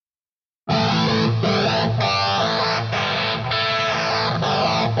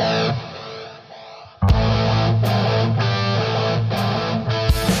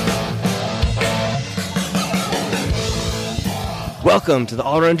Welcome to the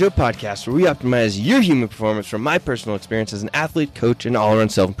All Around Joe podcast, where we optimize your human performance from my personal experience as an athlete, coach, and all-around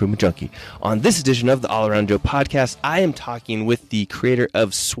self-improvement junkie. On this edition of the All Around Joe podcast, I am talking with the creator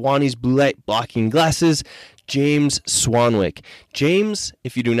of Swanny's blue light blocking glasses, James Swanwick. James,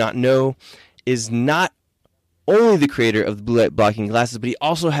 if you do not know, is not only the creator of the blue light blocking glasses, but he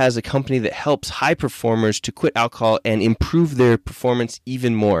also has a company that helps high performers to quit alcohol and improve their performance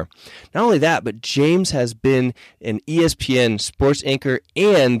even more. Not only that, but James has been an ESPN sports anchor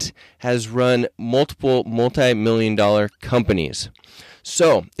and has run multiple multi-million-dollar companies.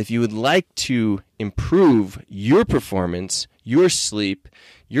 So if you would like to improve your performance, your sleep,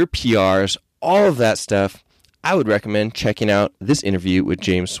 your PRs, all of that stuff, I would recommend checking out this interview with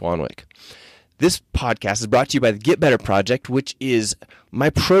James Swanwick. This podcast is brought to you by the Get Better Project, which is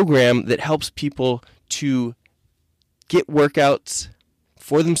my program that helps people to get workouts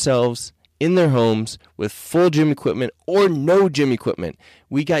for themselves in their homes with full gym equipment or no gym equipment.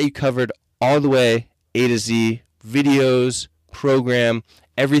 We got you covered all the way, A to Z, videos, program,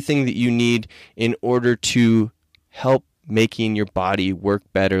 everything that you need in order to help making your body work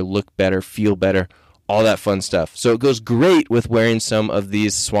better, look better, feel better, all that fun stuff. So it goes great with wearing some of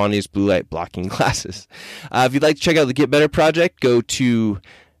these Swanny's blue light blocking glasses. If you'd like to check out the Get Better Project, go to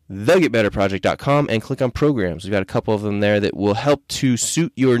thegetbetterproject.com and click on programs. We've got a couple of them there that will help to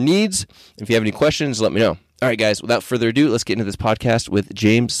suit your needs. If you have any questions, let me know. All right, guys, without further ado, let's get into this podcast with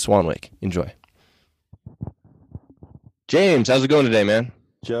James Swanwick. Enjoy. James, how's it going today, man?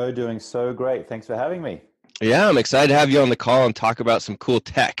 Joe, doing so great. Thanks for having me. Yeah, I'm excited to have you on the call and talk about some cool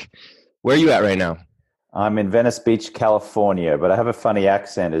tech. Where are you at right now? I'm in Venice Beach, California, but I have a funny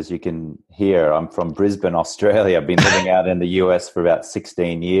accent, as you can hear. I'm from Brisbane, Australia. I've been living out in the US for about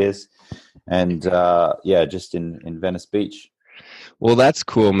 16 years. And just in Venice Beach. Well, that's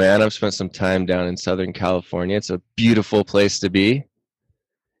cool, man. I've spent some time down in Southern California. It's a beautiful place to be.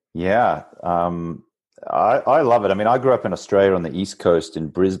 Yeah, I love it. I mean, I grew up in Australia on the East Coast in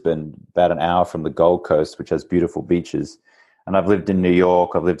Brisbane, about an hour from the Gold Coast, which has beautiful beaches. And I've lived in New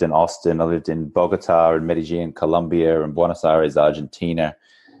York, I've lived in Austin, I lived in Bogota and Medellin, Colombia, and Buenos Aires, Argentina.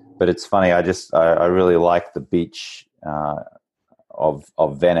 But it's funny, I really like the beach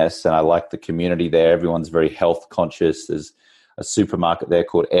of Venice, and I like the community there. Everyone's very health conscious. There's a supermarket there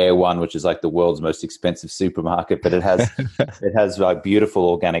called Air One, which is like the world's most expensive supermarket, but it has like beautiful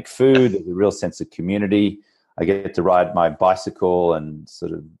organic food. There's a real sense of community. I get to ride my bicycle and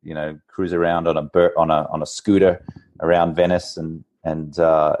sort of, cruise around on a scooter around Venice, and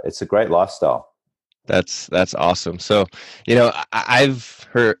it's a great lifestyle. That's awesome. So,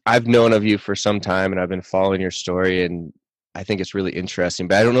 I've known of you for some time, and I've been following your story, and I think it's really interesting.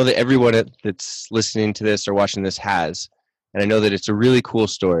 But I don't know that everyone that's listening to this or watching this has, and I know that it's a really cool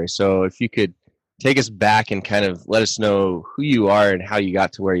story. So, if you could take us back and kind of let us know who you are and how you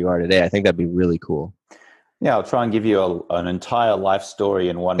got to where you are today, I think that'd be really cool. Yeah, I'll try and give you an entire life story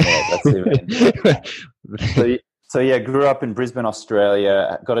in 1 minute. Grew up in Brisbane,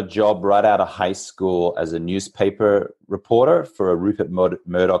 Australia, got a job right out of high school as a newspaper reporter for a Rupert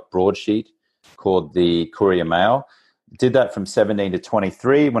Murdoch broadsheet called the Courier Mail. Did that from 17 to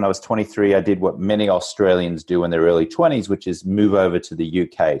 23. When I was 23, I did what many Australians do in their early 20s, which is move over to the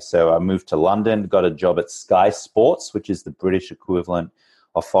UK. So I moved to London, got a job at Sky Sports, which is the British equivalent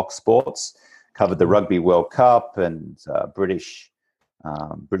of Fox Sports. Covered the Rugby World Cup and British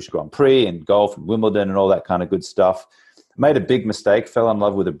Grand Prix and golf and Wimbledon and all that kind of good stuff. Made a big mistake, fell in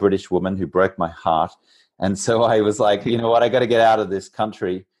love with a British woman who broke my heart. And so I was like, you know what, I got to get out of this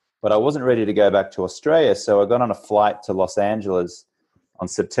country. But I wasn't ready to go back to Australia. So I got on a flight to Los Angeles on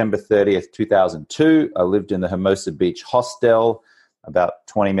September 30th, 2002. I lived in the Hermosa Beach hostel, about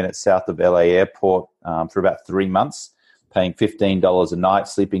 20 minutes south of LA Airport, for about 3 months. Paying $15 a night,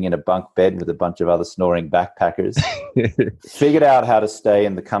 sleeping in a bunk bed with a bunch of other snoring backpackers. Figured out how to stay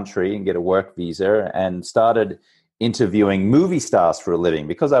in the country and get a work visa, and started interviewing movie stars for a living.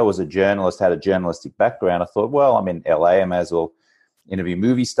 Because I was a journalist, had a journalistic background, I thought, well, I'm in LA, I may as well interview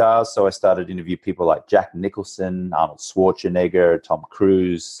movie stars. So I started to interview people like Jack Nicholson, Arnold Schwarzenegger, Tom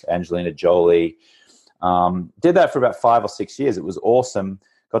Cruise, Angelina Jolie. Did that for about 5 or 6 years. It was awesome.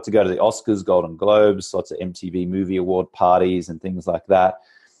 Got to go to the Oscars, Golden Globes, lots of MTV Movie Award parties and things like that.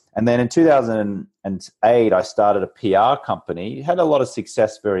 And then in 2008, I started a PR company. Had a lot of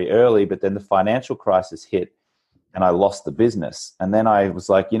success very early, but then the financial crisis hit and I lost the business. And then I was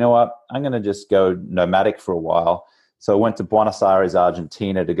like, you know what? I'm going to just go nomadic for a while. So I went to Buenos Aires,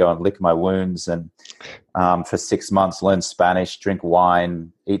 Argentina to go and lick my wounds, and for 6 months learn Spanish, drink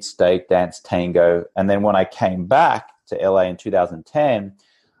wine, eat steak, dance tango. And then when I came back to LA in 2010,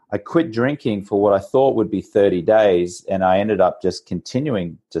 I quit drinking for what I thought would be 30 days, and I ended up just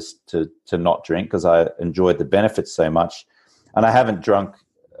continuing just to not drink because I enjoyed the benefits so much. And I haven't drunk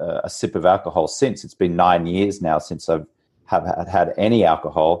a sip of alcohol since. It's been 9 years now since I've had any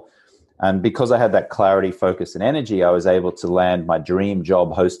alcohol. And because I had that clarity, focus, and energy, I was able to land my dream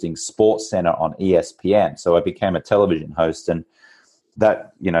job hosting SportsCenter on ESPN. So I became a television host, and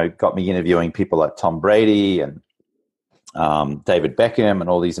that, got me interviewing people like Tom Brady and David Beckham and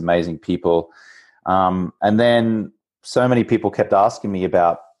all these amazing people. And then so many people kept asking me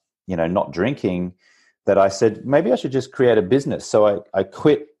about, not drinking, that I said, maybe I should just create a business. So I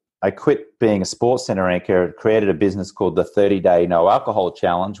quit being a SportsCenter anchor, created a business called the 30-Day No Alcohol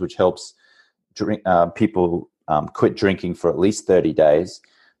Challenge, which helps people quit drinking for at least 30 days.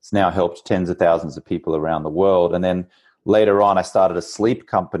 It's now helped tens of thousands of people around the world. And then later on, I started a sleep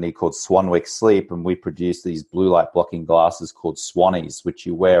company called Swanwick Sleep, and we produce these blue light blocking glasses called Swannies, which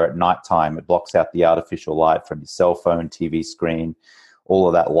you wear at nighttime. It blocks out the artificial light from your cell phone, TV screen, all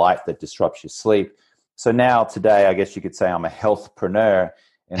of that light that disrupts your sleep. So now today, I guess you could say I'm a healthpreneur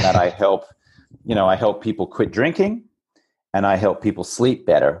in that I help people quit drinking, and I help people sleep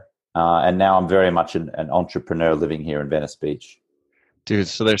better. And now I'm very much an entrepreneur living here in Venice Beach. Dude,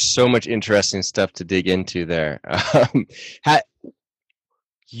 so there's so much interesting stuff to dig into there.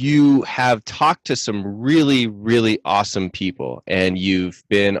 You have talked to some really, really awesome people, and you've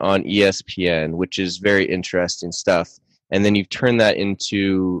been on ESPN, which is very interesting stuff. And then you've turned that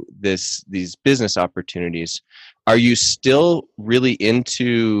into these business opportunities. Are you still really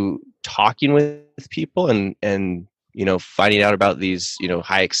into talking with people and finding out about these,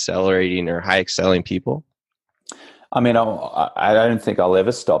 high accelerating or high excelling people? I mean, I don't think I'll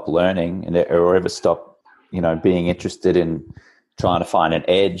ever stop learning or ever stop, being interested in trying to find an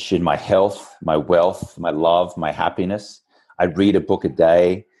edge in my health, my wealth, my love, my happiness. I read a book a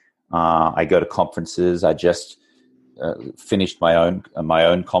day. I go to conferences. I just finished my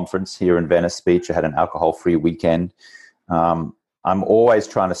own conference here in Venice Beach. I had an alcohol-free weekend. I'm always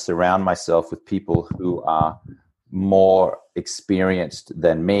trying to surround myself with people who are more experienced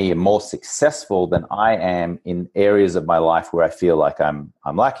than me and more successful than I am in areas of my life where I feel like I'm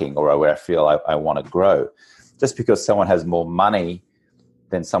lacking, or where I feel I want to grow. Just because someone has more money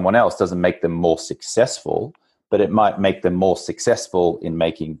than someone else doesn't make them more successful, but it might make them more successful in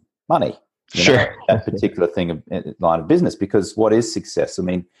making money. Sure. That particular thing in line of business. Because what is success? I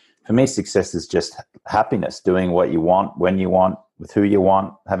mean, for me, success is just happiness, doing what you want, when you want, with who you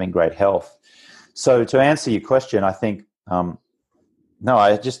want, having great health. So to answer your question, I think,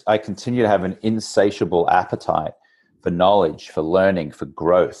 I continue to have an insatiable appetite for knowledge, for learning, for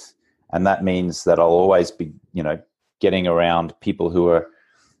growth. And that means that I'll always be, getting around people who are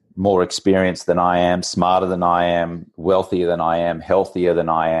more experienced than I am, smarter than I am, wealthier than I am, healthier than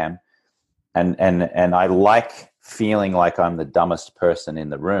I am. And I like feeling like I'm the dumbest person in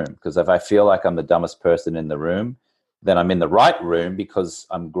the room, because if I feel like I'm the dumbest person in the room, then I'm in the right room because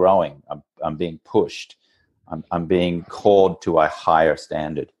I'm growing. I'm being pushed. I'm being called to a higher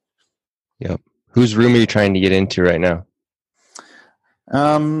standard. Yep. Whose room are you trying to get into right now?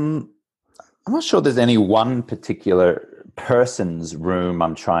 I'm not sure there's any one particular person's room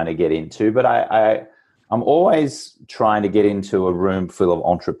I'm trying to get into, but I'm always trying to get into a room full of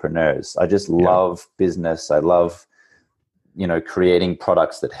entrepreneurs. I just love business. I love, creating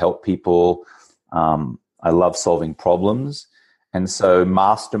products that help people. I love solving problems. And so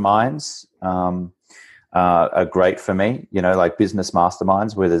masterminds are great for me, like business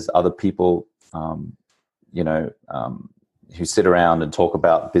masterminds where there's other people, who sit around and talk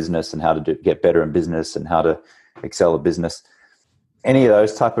about business and how to get better in business and how to excel at business. Any of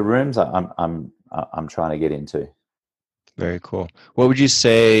those type of rooms I'm trying to get into. Very cool. What would you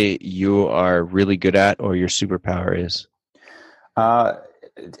say you are really good at, or your superpower is?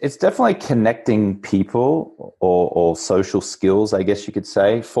 It's definitely connecting people or social skills, I guess you could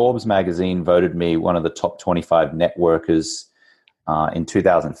say. Forbes magazine voted me one of the top 25 networkers in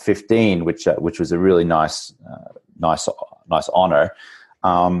 2015, which was a really nice honor.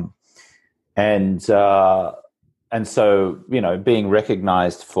 And so, being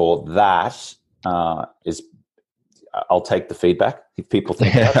recognized for that is, I'll take the feedback. If people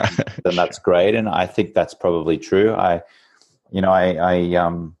think that, then that's great. And I think that's probably true. I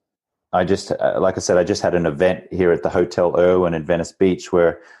just, like I said, I just had an event here at the Hotel Irwin in Venice Beach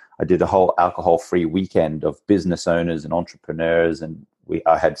where I did a whole alcohol-free weekend of business owners and entrepreneurs, and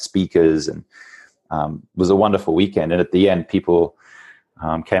I had speakers, and it was a wonderful weekend. And at the end, people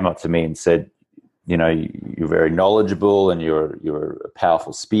came up to me and said, you're very knowledgeable, and you're a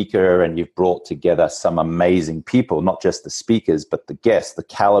powerful speaker, and you've brought together some amazing people, not just the speakers, but the guests. The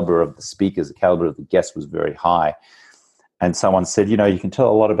caliber of the speakers, the caliber of the guests was very high. And someone said, you can tell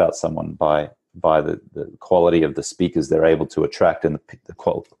a lot about someone by the quality of the speakers they're able to attract, and the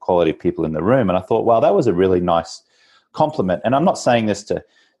quality of people in the room. And I thought, wow, that was a really nice compliment. And I'm not saying this to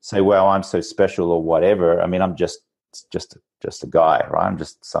say, well, I'm so special or whatever. I mean, I'm just a guy, right? I'm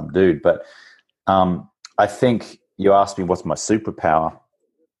just some dude. But I think you asked me what's my superpower.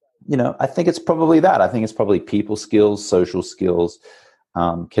 I think it's probably that. I think it's probably people skills, social skills,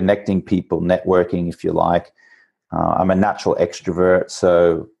 connecting people, networking, if you like. I'm a natural extrovert,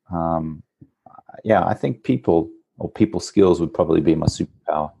 so I think people skills would probably be my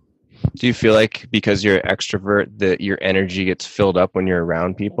superpower. Do you feel like because you're an extrovert that your energy gets filled up when you're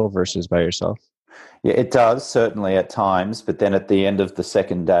around people versus by yourself? Yeah, it does, certainly at times. But then at the end of the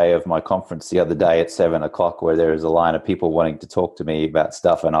second day of my conference the other day at 7:00, where there was a line of people wanting to talk to me about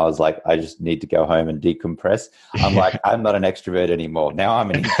stuff, and I was like, I just need to go home and decompress. I'm like, I'm not an extrovert anymore. Now I'm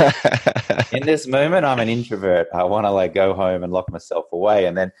an introvert. In this moment, I'm an introvert. I want to go home and lock myself away.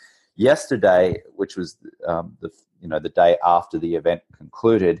 And then yesterday, which was the day after the event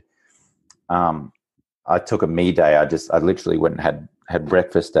concluded, I took a me day. I literally went and had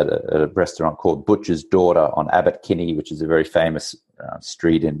breakfast at a restaurant called Butcher's Daughter on Abbot Kinney, which is a very famous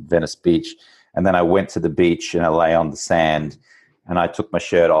street in Venice Beach. And then I went to the beach and I lay on the sand, and I took my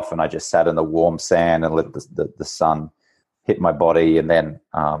shirt off and I just sat in the warm sand and let the sun hit my body. And then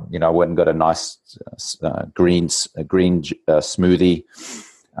I went and got a nice green smoothie.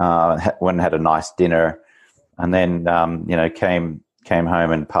 Went and had a nice dinner, and then came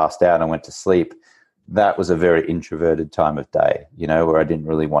home and passed out and went to sleep. That was a very introverted time of day, where I didn't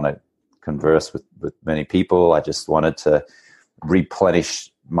really want to converse with many people. I just wanted to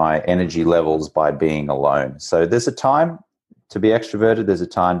replenish my energy levels by being alone. So there's a time to be extroverted. There's a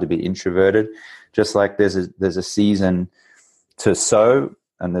time to be introverted. Just like there's a season to sow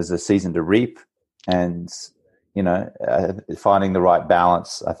and there's a season to reap. And, finding the right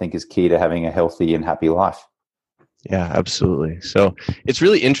balance, I think, is key to having a healthy and happy life. Yeah, absolutely. So it's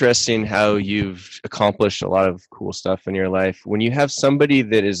really interesting how you've accomplished a lot of cool stuff in your life. When you have somebody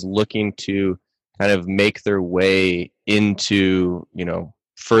that is looking to kind of make their way into,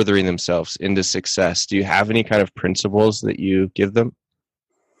 furthering themselves into success, do you have any kind of principles that you give them?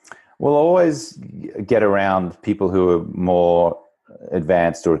 Well, always get around people who are more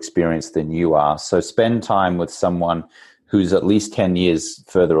advanced or experienced than you are. So spend time with someone who's at least 10 years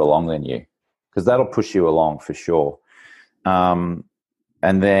further along than you, because that'll push you along for sure. And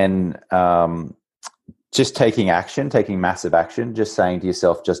then just taking massive action, just saying to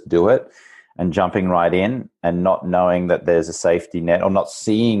yourself, just do it, and jumping right in, and not knowing that there's a safety net, or not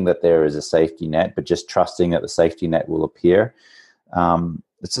seeing that there is a safety net, but just trusting that the safety net will appear.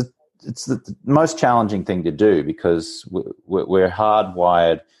 It's the most challenging thing to do, because we're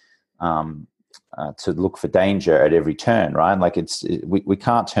hardwired to look for danger at every turn, right? We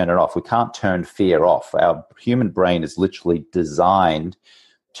can't turn it off. We can't turn fear off. Our human brain is literally designed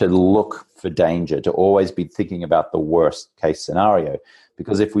to look for danger, to always be thinking about the worst case scenario.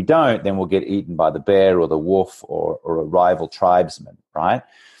 Because if we don't, then we'll get eaten by the bear or the wolf or a rival tribesman, right?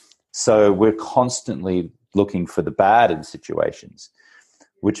 So we're constantly looking for the bad in situations,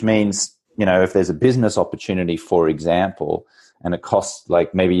 which means, if there's a business opportunity, for example, and it costs,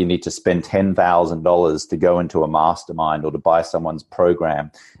 maybe you need to spend $10,000 to go into a mastermind or to buy someone's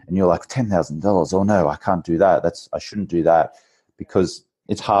program, and you're like, $10,000? Oh no, I can't do that. I shouldn't do that, because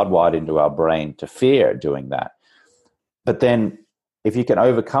it's hardwired into our brain to fear doing that. But then if you can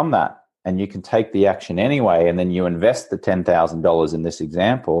overcome that and you can take the action anyway, and then you invest the $10,000 in this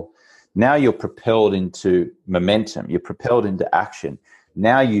example, now you're propelled into momentum. You're propelled into action.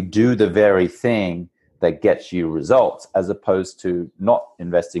 Now you do the very thing that gets you results, as opposed to not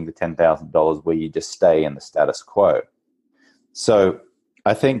investing the $10,000 where you just stay in the status quo. So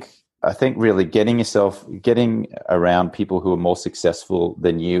I think really getting around people who are more successful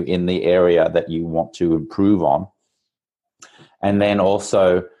than you in the area that you want to improve on, and then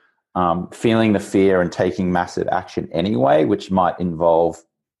also feeling the fear and taking massive action anyway, which might involve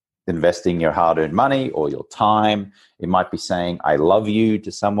investing your hard-earned money or your time. It might be saying I love you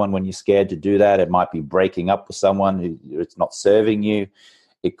to someone when you're scared to do that. It might be breaking up with someone who it's not serving you.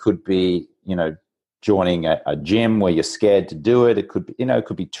 It could be, joining a gym where you're scared to do it. It could be, it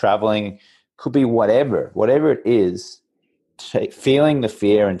could be traveling. It could be whatever it is. Feeling the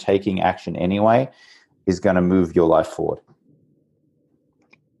fear and taking action anyway is going to move your life forward.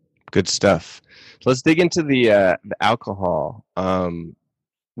 Good stuff. So let's dig into the alcohol.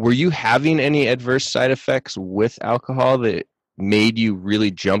 were you having any adverse side effects with alcohol that made you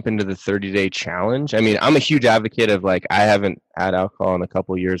really jump into the 30-day challenge? I mean, I'm a huge advocate of like, I haven't had alcohol in a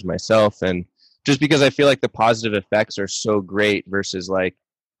couple of years myself. And just because I feel like the positive effects are so great versus like,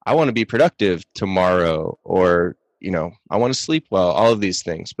 I want to be productive tomorrow, or, I want to sleep well, all of these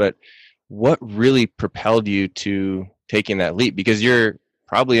things. But what really propelled you to taking that leap? Because you're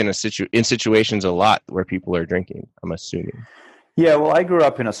probably in situations a lot where people are drinking, I'm assuming. Yeah, well, I grew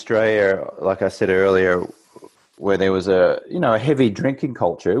up in Australia, like I said earlier, where there was a heavy drinking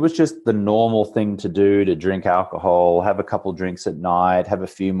culture. It was just the normal thing to do, to drink alcohol, have a couple drinks at night, have a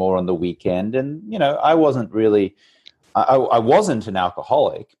few more on the weekend. And, I wasn't really, I wasn't an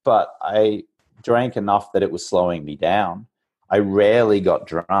alcoholic, but I drank enough that it was slowing me down. I rarely got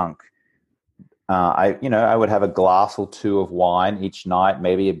drunk. I would have a glass or two of wine each night,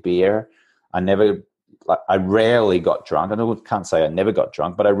 maybe a beer. I rarely got drunk. I can't say I never got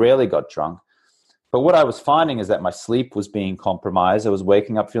drunk, but I rarely got drunk. But what I was finding is that my sleep was being compromised. I was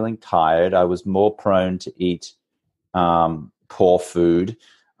waking up feeling tired. I was more prone to eat poor food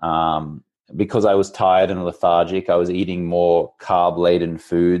because I was tired and lethargic. I was eating more carb-laden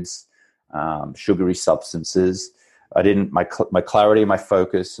foods, sugary substances. My clarity, my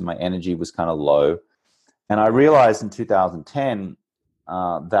focus, and my energy was kind of low. And I realized in 2010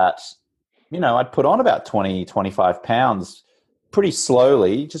 that I'd put on about 20, 25 pounds pretty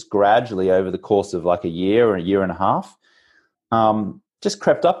slowly, just gradually over the course of like a year or a year and a half, just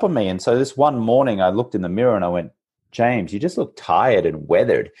crept up on me. And so this one morning I looked in the mirror and I went, James, you just look tired and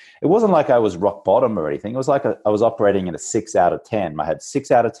weathered. It wasn't like I was rock bottom or anything. It was like I was operating at a 6 out of 10. I had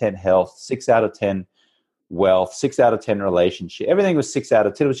 6 out of 10 health, 6 out of 10 wealth, 6 out of 10 relationship. Everything was 6 out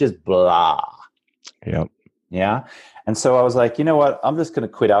of 10. It was just blah. Yep. Yeah. And so I was like, you know what? I'm just going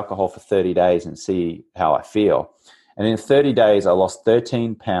to quit alcohol for 30 days and see how I feel. And in 30 days, I lost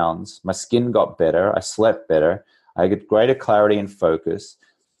 13 pounds. My skin got better. I slept better. I had greater clarity and focus.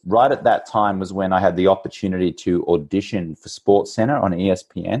 Right at that time was when I had the opportunity to audition for SportsCenter on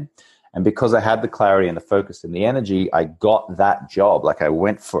ESPN. And because I had the clarity and the focus and the energy, I got that job. Like I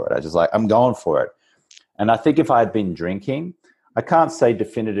went for it. I was just like, I'm going for it. And I think if I had been drinking, I can't say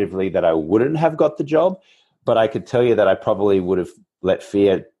definitively that I wouldn't have got the job, but I could tell you that I probably would have let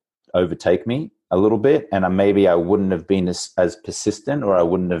fear overtake me a little bit, and maybe I wouldn't have been as persistent, or I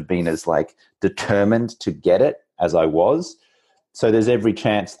wouldn't have been as like determined to get it as I was. So there's every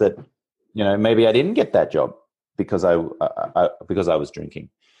chance that maybe I didn't get that job because I was drinking.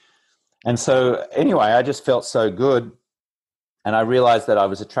 And so anyway, I just felt so good, and I realized that I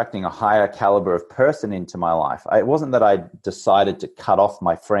was attracting a higher caliber of person into my life. It wasn't that I decided to cut off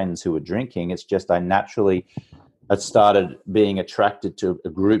my friends who were drinking. It's just I naturally had started being attracted to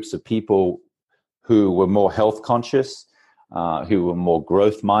groups of people who were more health conscious, who were more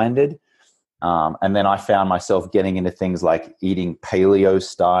growth minded. And then I found myself getting into things like eating paleo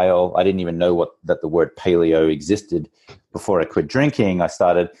style. I didn't even know that the word paleo existed before I quit drinking. I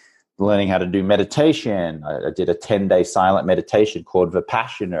started learning how to do meditation. I did a 10-day silent meditation called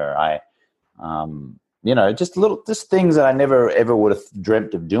Vipassana. Just things that I never ever would have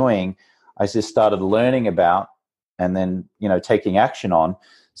dreamt of doing. I just started learning about and then, taking action on,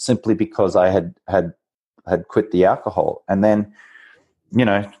 simply because I had quit the alcohol. And then,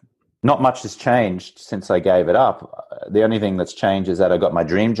 not much has changed since I gave it up. The only thing that's changed is that I got my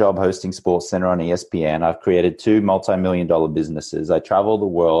dream job hosting SportsCenter on ESPN. I've created 2 multi-million-dollar businesses. I travel the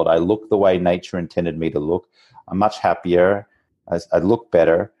world. I look the way nature intended me to look. I'm much happier. I look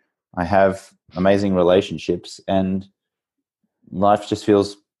better. I have amazing relationships, and life just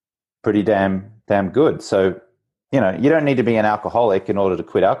feels pretty damn good. So, you don't need to be an alcoholic in order to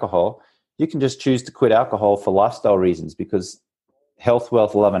quit alcohol. You can just choose to quit alcohol for lifestyle reasons, because health,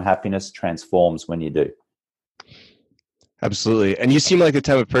 wealth, love, and happiness transforms when you do. Absolutely. And you seem like the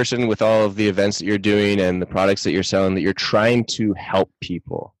type of person, with all of the events that you're doing and the products that you're selling, that you're trying to help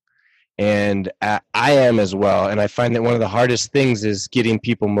people. And I am as well. And I find that one of the hardest things is getting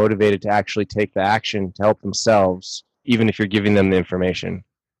people motivated to actually take the action to help themselves, even if you're giving them the information.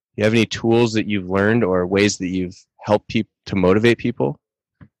 Do you have any tools that you've learned or ways that you've helped people to motivate people?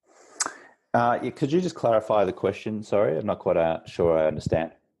 Could you just clarify the question? Sorry, I'm not quite sure I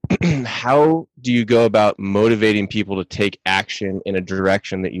understand. How do you go about motivating people to take action in a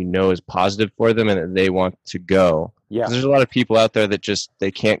direction that is positive for them and that they want to go? Yeah. There's a lot of people out there that just,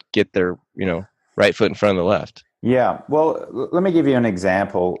 they can't get their, right foot in front of the left. Yeah. Well, let me give you an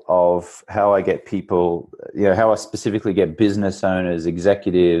example of how I get people, how I specifically get business owners,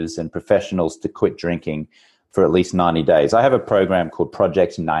 executives, and professionals to quit drinking for at least 90 days. I have a program called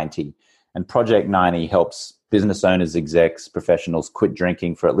Project 90, and Project 90 helps business owners, execs, professionals quit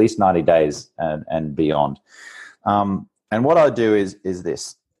drinking for at least 90 days and beyond. And what I do is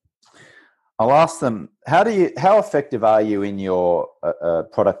this. I'll ask them, how effective are you in your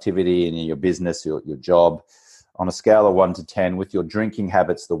productivity and in your business, your job, on a scale of 1 to 10 with your drinking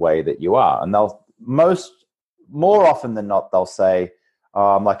habits the way that you are? And they'll more often than not, they'll say,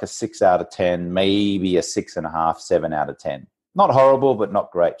 oh, I'm like a 6 out of 10, maybe a 6.5, 7 out of 10. Not horrible, but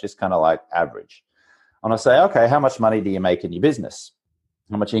not great, just kind of like average. And I say, okay, how much money do you make in your business?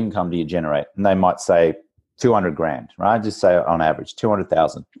 How much income do you generate? And they might say 200 grand, right? Just say on average,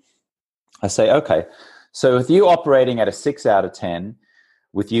 200,000. I say, okay, so with you operating at a 6 out of 10,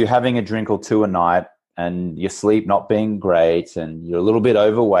 with you having a drink or two a night and your sleep not being great and you're a little bit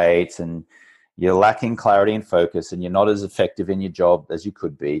overweight and you're lacking clarity and focus and you're not as effective in your job as you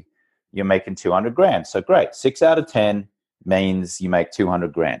could be, you're making 200 grand. So great, 6 out of 10 means you make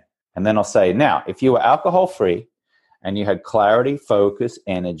 200 grand. And then I'll say, now, if you were alcohol free and you had clarity, focus,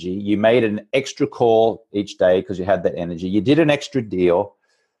 energy, you made an extra call each day because you had that energy, you did an extra deal,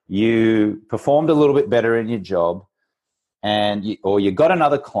 you performed a little bit better in your job, or you got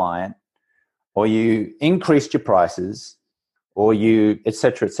another client, or you increased your prices, or you, et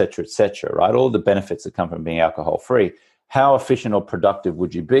cetera, right? All the benefits that come from being alcohol free. How efficient or productive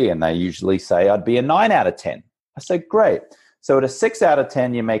would you be? And they usually say, I'd be a 9 out of 10. I say, great. So at a 6 out of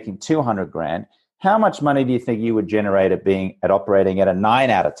 10, you're making 200 grand. How much money do you think you would generate at operating at a 9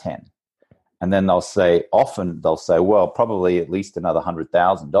 out of 10? And then they'll say, well, probably at least another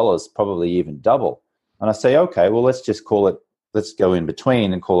 $100,000, probably even double. And I say, okay, well, let's go in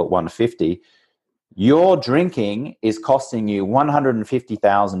between and call it 150. Your drinking is costing you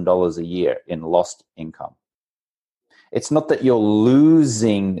 $150,000 a year in lost income. It's not that you're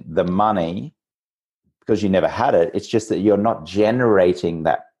losing the money because you never had it. It's just that you're not generating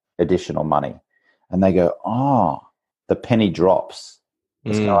that additional money. And they go, oh, the penny drops.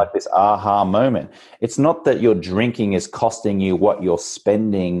 It's kind of like this aha moment. It's not that your drinking is costing you what you're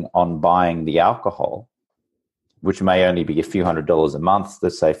spending on buying the alcohol, which may only be a few $100s a month,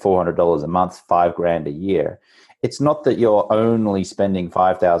 let's say $400 a month, $5,000 a year. It's not that you're only spending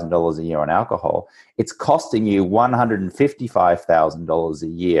 $5,000 a year on alcohol. It's costing you $155,000 a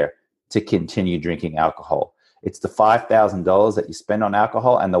year to continue drinking alcohol. It's the $5,000 that you spend on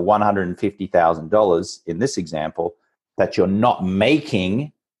alcohol and the $150,000 in this example that you're not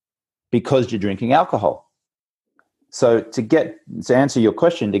making because you're drinking alcohol. So to answer your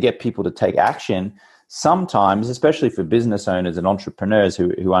question, to get people to take action, sometimes, especially for business owners and entrepreneurs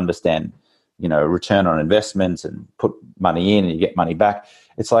who understand, return on investments and put money in and you get money back,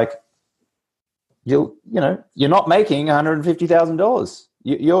 it's like, you're not making $150,000.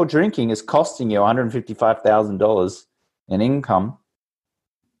 Your drinking is costing you $155,000 in income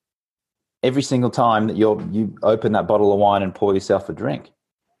every single time that you open that bottle of wine and pour yourself a drink.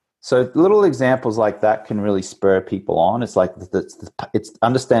 So little examples like that can really spur people on. It's like it's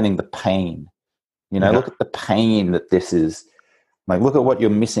understanding the pain. Look at the pain that this is. Like, look at what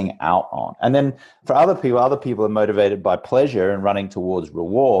you're missing out on. And then for other people are motivated by pleasure and running towards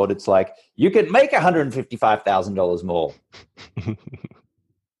reward. It's like, you could make $155,000 more.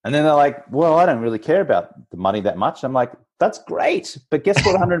 And then they're like, well, I don't really care about the money that much. I'm like, that's great. But guess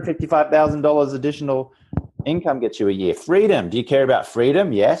what $155,000 additional income gets you a year? Freedom. Do you care about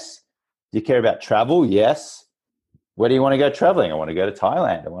freedom? Yes. Do you care about travel? Yes. Where do you want to go traveling? I want to go to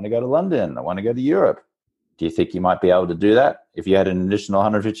Thailand. I want to go to London. I want to go to Europe. Do you think you might be able to do that if you had an additional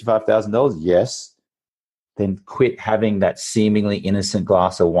 $155,000? Yes. Then quit having that seemingly innocent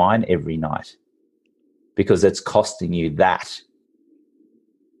glass of wine every night because it's costing you that.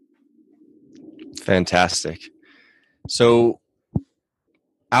 Fantastic. So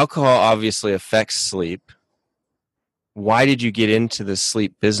alcohol obviously affects sleep. Why did you get into the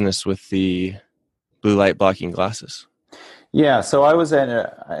sleep business with the blue light blocking glasses? Yeah, so I was in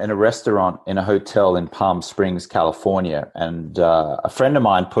a restaurant in a hotel in Palm Springs, California, and a friend of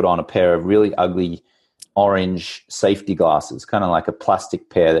mine put on a pair of really ugly orange safety glasses, kind of like a plastic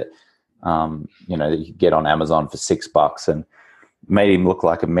pair that that you could get on Amazon for $6, and made him look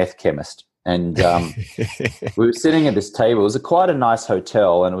like a meth chemist. And we were sitting at this table. It was quite a nice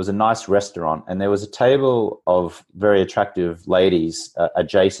hotel, and it was a nice restaurant. And there was a table of very attractive ladies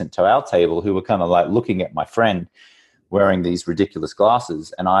adjacent to our table who were kind of like looking at my friend wearing these ridiculous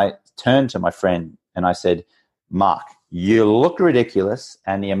glasses. And I turned to my friend and I said, Mark, you look ridiculous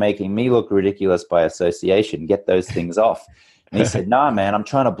and you're making me look ridiculous by association. Get those things off. And he said, nah, man, I'm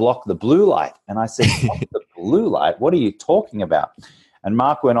trying to block the blue light. And I said, block the blue light? What are you talking about? And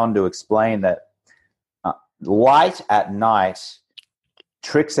Mark went on to explain that light at night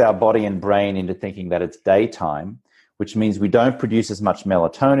tricks our body and brain into thinking that it's daytime, which means we don't produce as much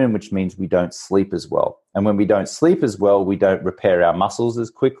melatonin, which means we don't sleep as well. And when we don't sleep as well, we don't repair our muscles as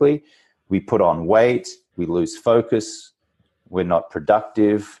quickly. We put on weight, we lose focus, we're not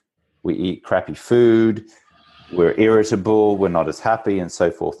productive, we eat crappy food, we're irritable, we're not as happy, and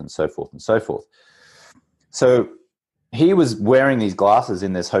so forth and so forth and so forth. So he was wearing these glasses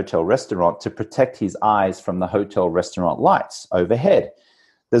in this hotel restaurant to protect his eyes from the hotel restaurant lights overhead.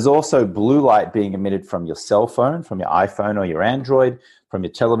 There's also blue light being emitted from your cell phone, from your iPhone or your Android, from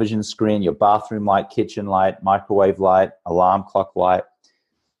your television screen, your bathroom light, kitchen light, microwave light, alarm clock light.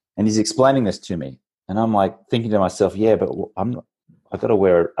 And he's explaining this to me. And I'm like thinking to myself, yeah, but I've got to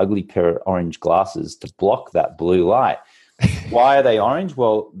wear an ugly pair of orange glasses to block that blue light. Why are they orange?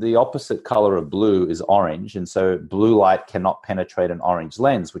 Well, the opposite color of blue is orange. And so blue light cannot penetrate an orange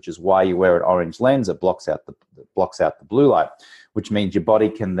lens, which is why you wear an orange lens. It blocks out the blue light, which means your body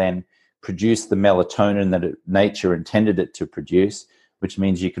can then produce the melatonin that nature intended it to produce, which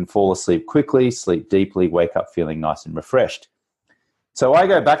means you can fall asleep quickly, sleep deeply, wake up feeling nice and refreshed. So I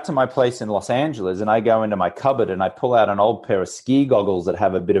go back to my place in Los Angeles and I go into my cupboard and I pull out an old pair of ski goggles that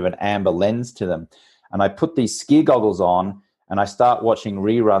have a bit of an amber lens to them. And I put these ski goggles on and I start watching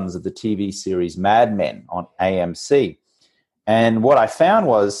reruns of the TV series Mad Men on AMC. And what I found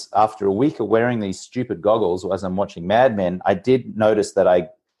was after a week of wearing these stupid goggles as I'm watching Mad Men, I did notice that I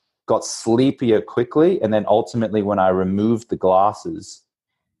got sleepier quickly. And then ultimately when I removed the glasses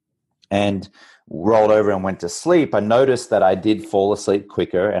and rolled over and went to sleep, I noticed that I did fall asleep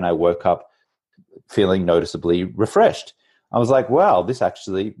quicker and I woke up feeling noticeably refreshed. I was like, wow, this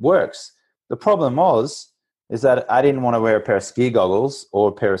actually works. The problem is that I didn't want to wear a pair of ski goggles or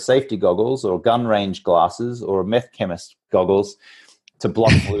a pair of safety goggles or gun range glasses or a meth chemist goggles to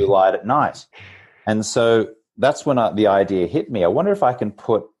block blue light at night. And so that's when the idea hit me. I wonder if I can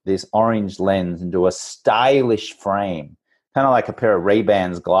put this orange lens into a stylish frame, kind of like a pair of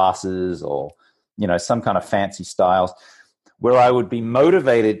Ray-Bans glasses or, some kind of fancy styles, where I would be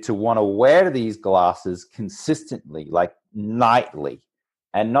motivated to want to wear these glasses consistently, like nightly.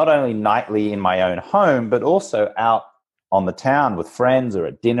 And not only nightly in my own home, but also out on the town with friends or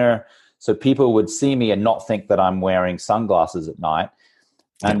at dinner. So people would see me and not think that I'm wearing sunglasses at night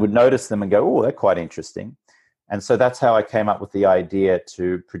and would notice them and go, oh, they're quite interesting. And so that's how I came up with the idea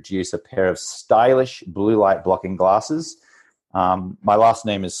to produce a pair of stylish blue light blocking glasses. My last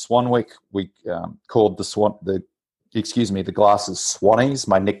name is Swanwick. We called the glasses Swannies.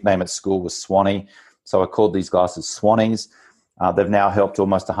 My nickname at school was Swanee. So I called these glasses Swannies. They've now helped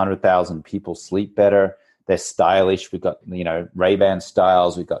almost 100,000 people sleep better. They're stylish. We've got, Ray-Ban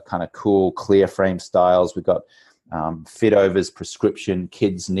styles. We've got kind of cool clear frame styles. We've got fit overs, prescription,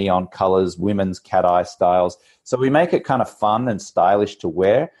 kids, neon colors, women's cat eye styles. So we make it kind of fun and stylish to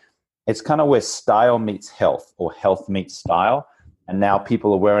wear. It's kind of where style meets health or health meets style. And now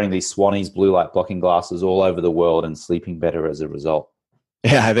people are wearing these Swannies blue light blocking glasses all over the world and sleeping better as a result.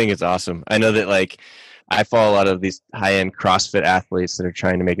 Yeah, I think it's awesome. I know that I follow a lot of these high-end CrossFit athletes that are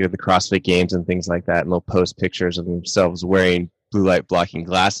trying to make it to the CrossFit Games and things like that, and they'll post pictures of themselves wearing blue light blocking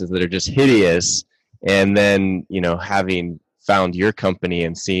glasses that are just hideous. And then, having found your company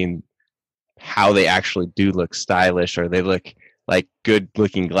and seeing how they actually do look stylish or they look like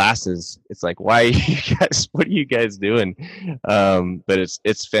good-looking glasses, it's like, why are you guys? What are you guys doing? But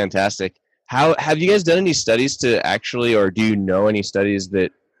it's fantastic. How have you guys done any studies to actually, or do you know any studies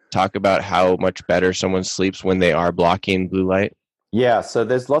that talk about how much better someone sleeps when they are blocking blue light? Yeah, so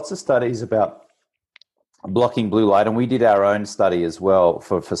there's lots of studies about blocking blue light, and we did our own study as well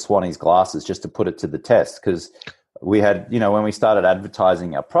for Swannies glasses just to put it to the test, because we had, when we started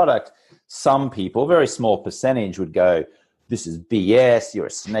advertising our product, some people, very small percentage, would go, this is BS, you're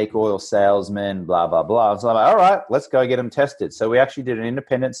a snake oil salesman, blah, blah, blah. So I'm like, all right, let's go get them tested. So we actually did an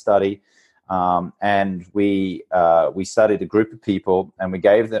independent study. And we studied a group of people, and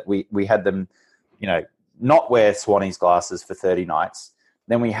we had them, not wear Swannies glasses for 30 nights.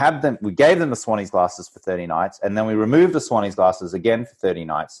 Then we gave them the Swannies glasses for 30 nights, and then we removed the Swannies glasses again for 30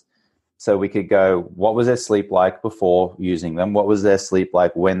 nights. So we could go, what was their sleep like before using them? What was their sleep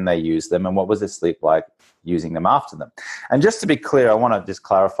like when they used them? And what was their sleep like using them after them? And just to be clear, I want to just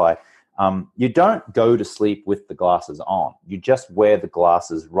clarify, you don't go to sleep with the glasses on. You just wear the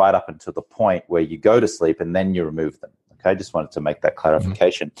glasses right up until the point where you go to sleep, and then you remove them. Okay, just wanted to make that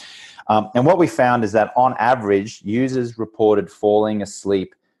clarification. And what we found is that on average, users reported falling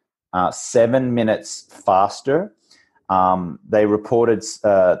asleep 7 minutes faster. They reported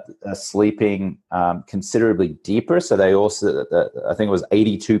sleeping considerably deeper. So they also, I think it was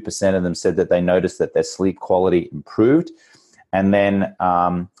 82% of them said that they noticed that their sleep quality improved. And then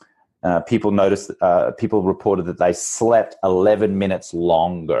people reported that they slept 11 minutes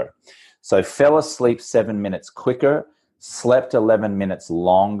longer. So fell asleep 7 minutes quicker, slept 11 minutes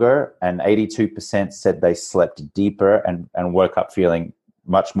longer, and 82% said they slept deeper and woke up feeling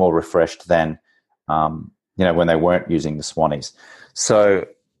much more refreshed than when they weren't using the Swannies. So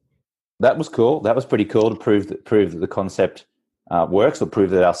that was cool. That was pretty cool to prove that the concept works, or prove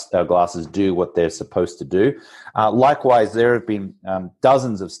that our glasses do what they're supposed to do. Likewise, there have been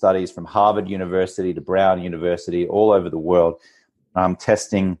dozens of studies from Harvard University to Brown University all over the world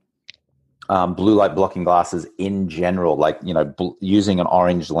testing blue light blocking glasses in general, like, using an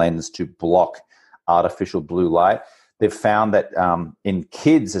orange lens to block artificial blue light. They've found that in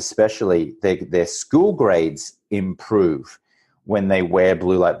kids especially, their school grades improve when they wear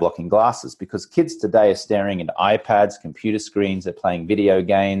blue light blocking glasses, because kids today are staring into iPads, computer screens, they're playing video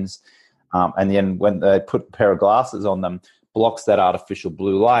games, and then when they put a pair of glasses on them, blocks that artificial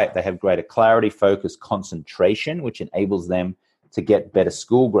blue light, they have greater clarity, focus, concentration, which enables them to get better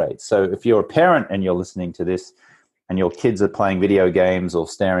school grades. So if you're a parent and you're listening to this and your kids are playing video games or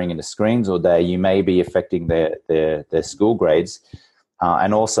staring into screens all day, you may be affecting their school grades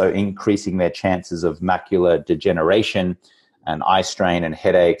and also increasing their chances of macular degeneration and eye strain and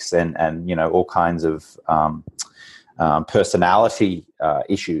headaches and all kinds of personality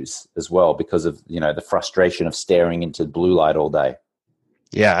issues as well, because of the frustration of staring into blue light all day.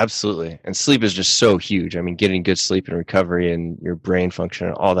 Yeah, absolutely. And sleep is just so huge. I mean, getting good sleep and recovery and your brain function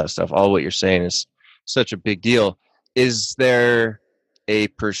and all that stuff, all what you're saying is such a big deal. Is there a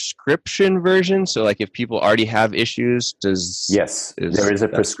prescription version? So like if people already have issues, Yes, there is a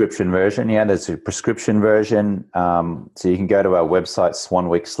prescription version. Yeah, there's a prescription version. So you can go to our website,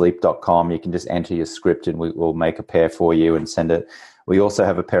 swanwicksleep.com. You can just enter your script and we'll make a pair for you and send it. We also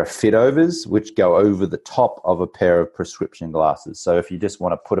have a pair of fit overs, which go over the top of a pair of prescription glasses. So if you just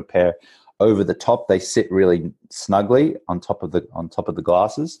want to put a pair over the top, they sit really snugly on top of the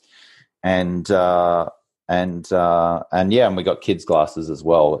glasses. And we got kids glasses as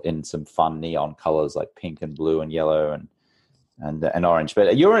well in some fun neon colors like pink and blue and yellow and orange.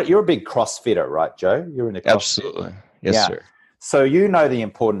 But you're a big CrossFitter, right, Joe? You're in the CrossFit. Absolutely. Yes, sir. So you know the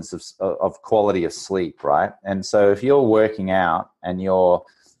importance of quality of sleep, right? And so if you're working out and you're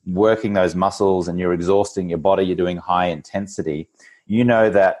working those muscles and you're exhausting your body, you're doing high intensity, you know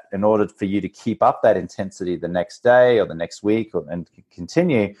that in order for you to keep up that intensity the next day or the next week and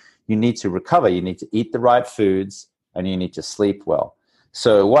continue, you need to recover. You need to eat the right foods and you need to sleep well.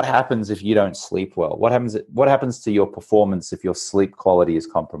 So what happens if you don't sleep well? What happens to your performance if your sleep quality is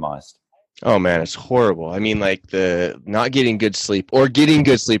compromised? Oh man, it's horrible. I mean, like the not getting good sleep or getting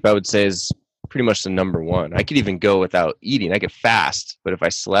good sleep, I would say is pretty much the number one. I could even go without eating. I could fast, but if I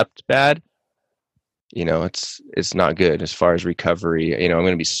slept bad, it's not good as far as recovery. I'm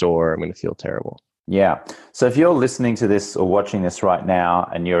going to be sore. I'm going to feel terrible. Yeah. So if you're listening to this or watching this right now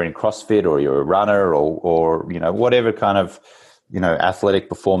and you're in CrossFit or you're a runner or whatever kind of, athletic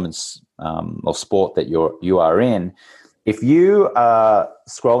performance or sport that you are in, if you are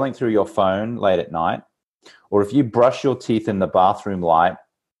scrolling through your phone late at night, or if you brush your teeth in the bathroom light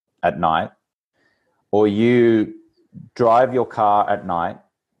at night, or you drive your car at night,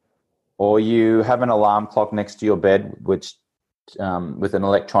 or you have an alarm clock next to your bed, which with an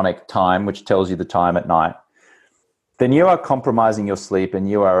electronic time, which tells you the time at night, then you are compromising your sleep and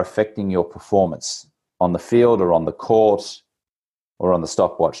you are affecting your performance on the field or on the court or on the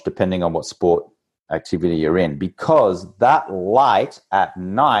stopwatch, depending on what sport activity you're in, because that light at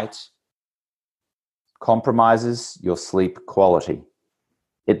night compromises your sleep quality.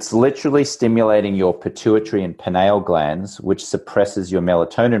 It's literally stimulating your pituitary and pineal glands, which suppresses your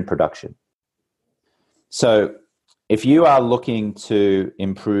melatonin production. So if you are looking to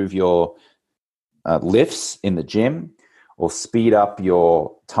improve your lifts in the gym or speed up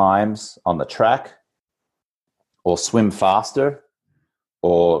your times on the track or swim faster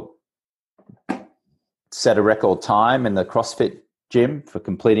or set a record time in the CrossFit gym for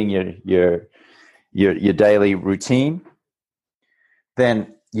completing your daily routine,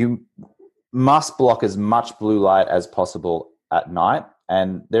 then you must block as much blue light as possible at night.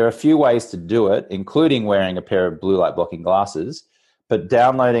 And there are a few ways to do it, including wearing a pair of blue light blocking glasses, but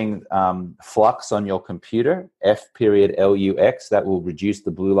downloading Flux on your computer, F.LUX, that will reduce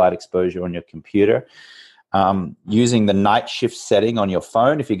the blue light exposure on your computer. Using the night shift setting on your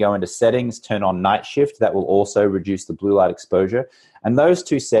phone. If you go into settings, turn on night shift, that will also reduce the blue light exposure. And those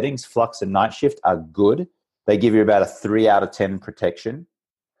two settings, Flux and night shift, are good. They give you about a 3 out of 10 protection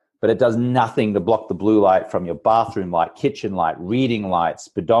but it does nothing to block the blue light from your bathroom light, kitchen light, reading light,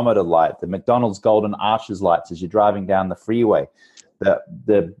 speedometer light, the McDonald's golden arches lights as you're driving down the freeway,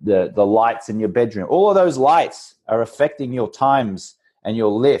 the lights in your bedroom. All of those lights are affecting your times and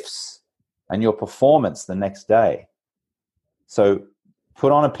your lifts and your performance the next day. So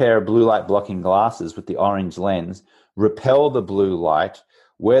put on a pair of blue light blocking glasses with the orange lens, repel the blue light,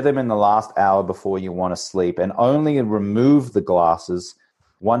 wear them in the last hour before you want to sleep, and only remove the glasses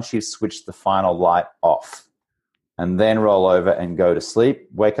once you've switched the final light off. And then roll over and go to sleep,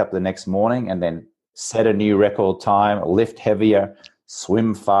 wake up the next morning, and then set a new record time, lift heavier,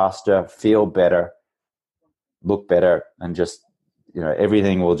 swim faster, feel better, look better, and just,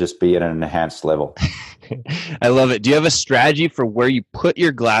 everything will just be at an enhanced level. I love it. Do you have a strategy for where you put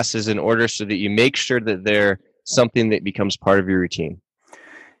your glasses in order so that you make sure that they're something that becomes part of your routine?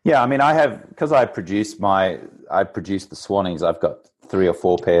 Yeah, I mean, because I produce the Swannings, I've got 3 or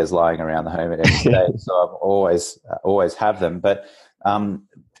 4 pairs lying around the home at any stage, so I've always have them. But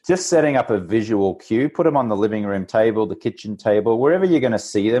just setting up a visual cue, put them on the living room table, the kitchen table, wherever you're going to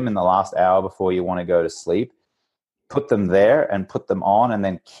see them in the last hour before you want to go to sleep. Put them there and put them on, and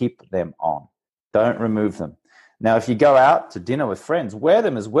then keep them on. Don't remove them. Now, if you go out to dinner with friends, wear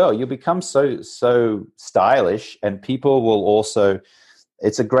them as well. You'll become so stylish, and people will also.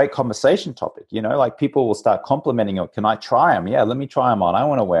 It's a great conversation topic, like people will start complimenting you. Can I try them? Yeah, let me try them on. I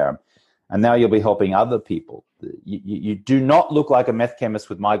want to wear them. And now you'll be helping other people. You do not look like a meth chemist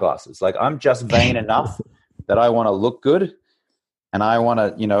with my glasses. Like, I'm just vain enough that I want to look good, and I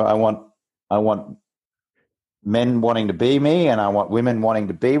want to, I want men wanting to be me, and I want women wanting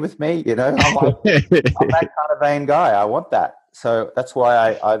to be with me. I'm that kind of vain guy. I want that. So that's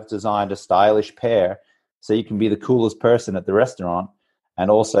why I've designed a stylish pair, so you can be the coolest person at the restaurant and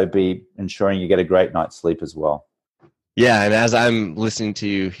also be ensuring you get a great night's sleep as well. Yeah, and as I'm listening to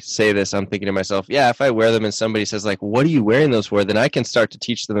you say this, I'm thinking to myself, yeah, if I wear them and somebody says, like, what are you wearing those for? Then I can start to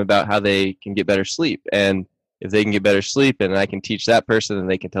teach them about how they can get better sleep. And if they can get better sleep, and I can teach that person,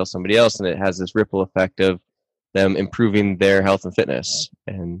 and they can tell somebody else, and it has this ripple effect of them improving their health and fitness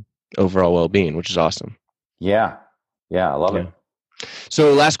and overall well-being, which is awesome. Yeah, I love it.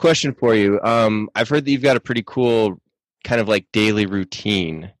 So last question for you. I've heard that you've got a pretty cool kind of like daily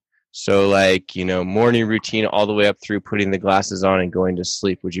routine. So like, morning routine all the way up through putting the glasses on and going to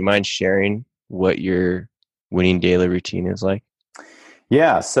sleep. Would you mind sharing what your winning daily routine is like?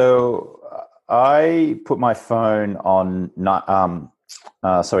 Yeah. So I put my phone on,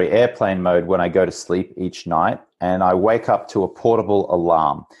 airplane mode when I go to sleep each night, and I wake up to a portable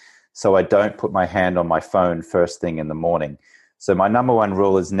alarm. So I don't put my hand on my phone first thing in the morning. So my number one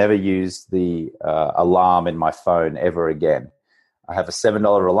rule is never use the alarm in my phone ever again. I have a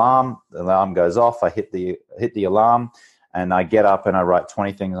 $7 alarm. The alarm goes off. I hit the alarm, and I get up and I write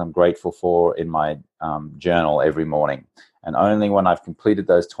 20 things I'm grateful for in my journal every morning. And only when I've completed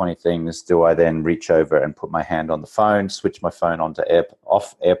those 20 things do I then reach over and put my hand on the phone, switch my phone onto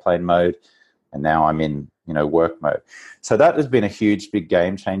off airplane mode, and now I'm in work mode. So that has been a big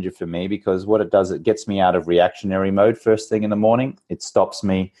game changer for me, because what it does, it gets me out of reactionary mode first thing in the morning. It stops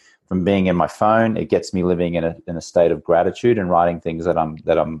me from being in my phone. It gets me living in a state of gratitude and writing things that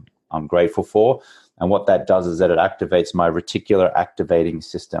I'm grateful for. And what that does is that it activates my reticular activating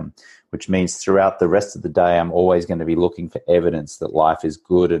system, which means throughout the rest of the day, I'm always going to be looking for evidence that life is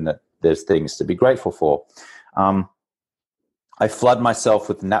good and that there's things to be grateful for. I flood myself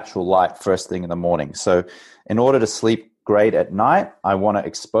with natural light first thing in the morning. So in order to sleep great at night, I want to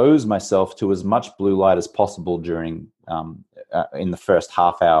expose myself to as much blue light as possible during in the first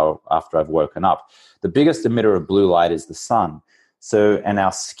half hour after I've woken up. The biggest emitter of blue light is the sun. So, and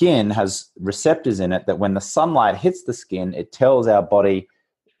our skin has receptors in it that when the sunlight hits the skin, it tells our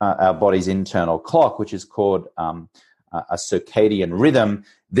body's internal clock, which is called a circadian rhythm.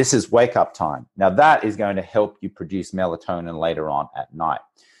 This is wake up time. Now that is going to help you produce melatonin later on at night.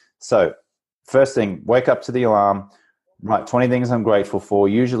 So first thing, wake up to the alarm, write 20 things I'm grateful for,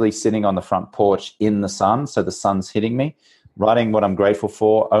 usually sitting on the front porch in the sun, so the sun's hitting me, writing what I'm grateful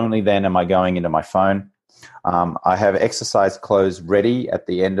for. Only then am I going into my phone. I have exercise clothes ready at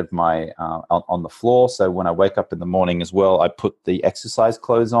the end of my on the floor. So when I wake up in the morning as well, I put the exercise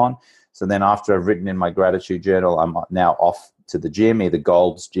clothes on. So then after I've written in my gratitude journal, I'm now off to the gym, either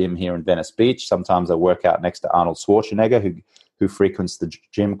Gold's Gym here in Venice Beach. Sometimes I work out next to Arnold Schwarzenegger, who frequents the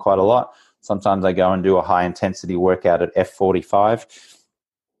gym quite a lot. Sometimes I go and do a high intensity workout at F45.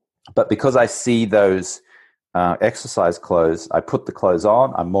 But because I see those exercise clothes, I put the clothes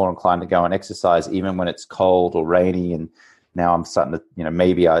on. I'm more inclined to go and exercise even when it's cold or rainy. And now I'm starting to,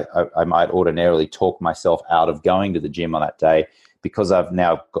 maybe I might ordinarily talk myself out of going to the gym on that day. because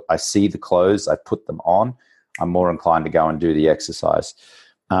I see the clothes, I put them on, I'm more inclined to go and do the exercise.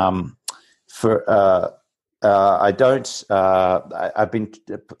 I've been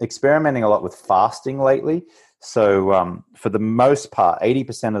experimenting a lot with fasting lately. So for the most part,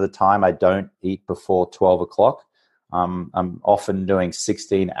 80% of the time, I don't eat before 12 o'clock. I'm often doing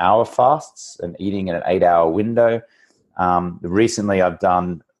 16-hour fasts and eating in an 8-hour window. Recently, I've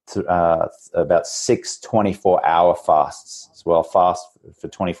done about 6 24-hour fasts. So I'll fast for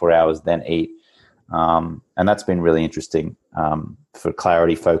 24 hours, then eat. And that's been really interesting for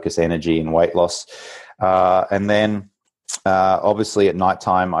clarity, focus, energy, and weight loss. And then obviously at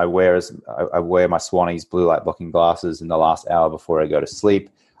nighttime, I wear my Swannies blue light blocking glasses in the last hour before I go to sleep.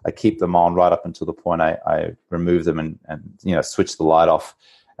 I keep them on right up until the point I remove them and switch the light off.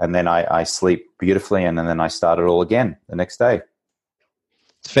 And then I sleep beautifully, and then I start it all again the next day.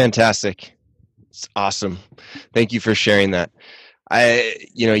 It's fantastic. It's awesome. Thank you for sharing that.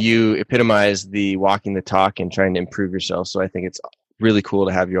 You epitomize the walking the talk and trying to improve yourself. So I think it's really cool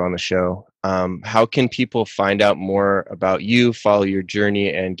to have you on the show. How can people find out more about you, follow your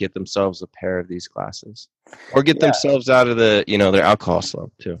journey, and get themselves a pair of these glasses, or get themselves out of their alcohol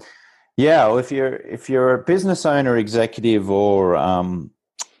slump too? Yeah, well, if you're a business owner, executive, or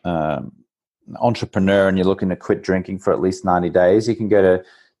entrepreneur, and you're looking to quit drinking for at least 90 days, you can go to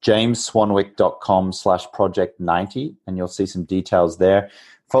jamesswanwick.com/project90, and you'll see some details there.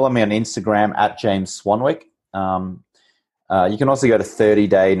 Follow me on Instagram at James Swanwick. You can also go to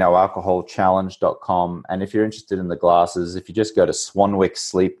 30daynoalcoholchallenge.com. And if you're interested in the glasses, if you just go to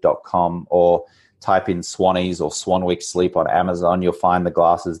swanwicksleep.com or type in Swannies or Swanwick Sleep on Amazon, you'll find the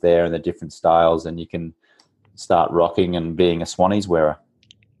glasses there and the different styles, and you can start rocking and being a Swannies wearer.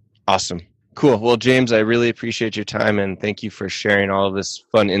 Awesome. Cool. Well, James, I really appreciate your time, and thank you for sharing all of this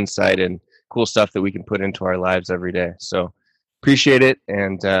fun insight and cool stuff that we can put into our lives every day. So appreciate it,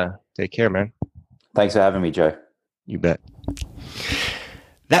 and take care, man. Thanks for having me, Joe. You bet.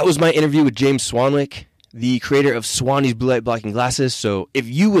 That was my interview with James Swanwick, the creator of Swannies blue light blocking glasses. So if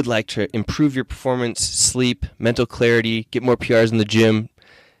you would like to improve your performance, sleep, mental clarity, get more PRs in the gym,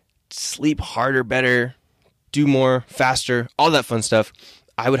 sleep harder, better, do more, faster, all that fun stuff,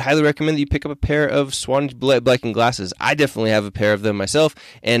 I would highly recommend that you pick up a pair of Swannies blue light blocking glasses. I definitely have a pair of them myself,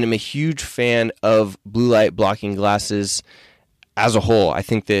 and I'm a huge fan of blue light blocking glasses as a whole. I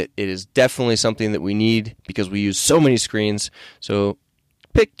think that it is definitely something that we need because we use so many screens. So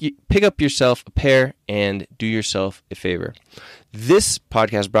pick up yourself a pair and do yourself a favor. This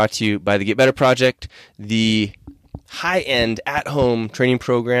podcast brought to you by the Get Better Project, the high-end at-home training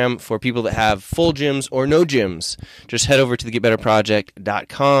program for people that have full gyms or no gyms. Just head over to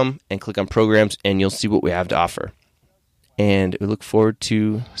thegetbetterproject.com and click on programs, and you'll see what we have to offer. And we look forward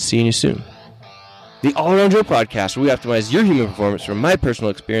to seeing you soon. The All Around Joe podcast, where we optimize your human performance from my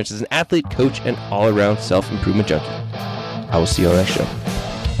personal experience as an athlete, coach, and all-around self-improvement junkie. I will see you on that show.